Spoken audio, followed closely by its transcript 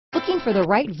Looking for the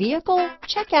right vehicle?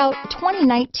 Check out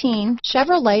 2019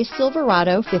 Chevrolet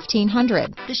Silverado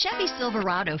 1500. The Chevy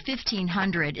Silverado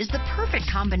 1500 is the perfect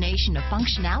combination of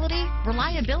functionality,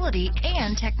 reliability,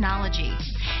 and technology.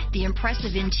 The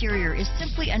impressive interior is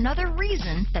simply another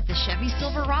reason that the Chevy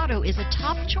Silverado is a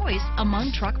top choice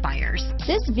among truck buyers.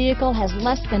 This vehicle has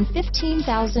less than 15,000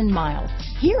 miles.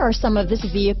 Here are some of this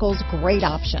vehicle's great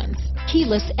options: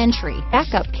 keyless entry,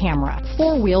 backup camera,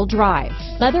 four-wheel drive,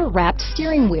 leather-wrapped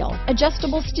steering wheel,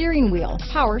 adjustable steering wheel,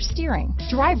 power steering,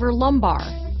 driver lumbar,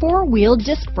 four-wheel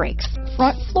disc brakes,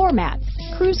 front floor mats,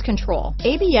 cruise control,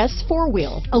 ABS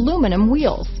four-wheel, aluminum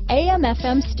wheels,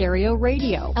 AM/FM stereo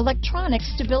radio, electronic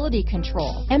stability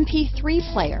control, MP3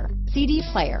 player, CD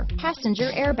player,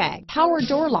 passenger airbag, power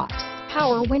door locks,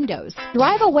 power windows.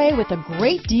 Drive away with a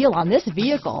great deal on this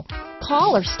vehicle.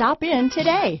 Call or stop in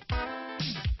today.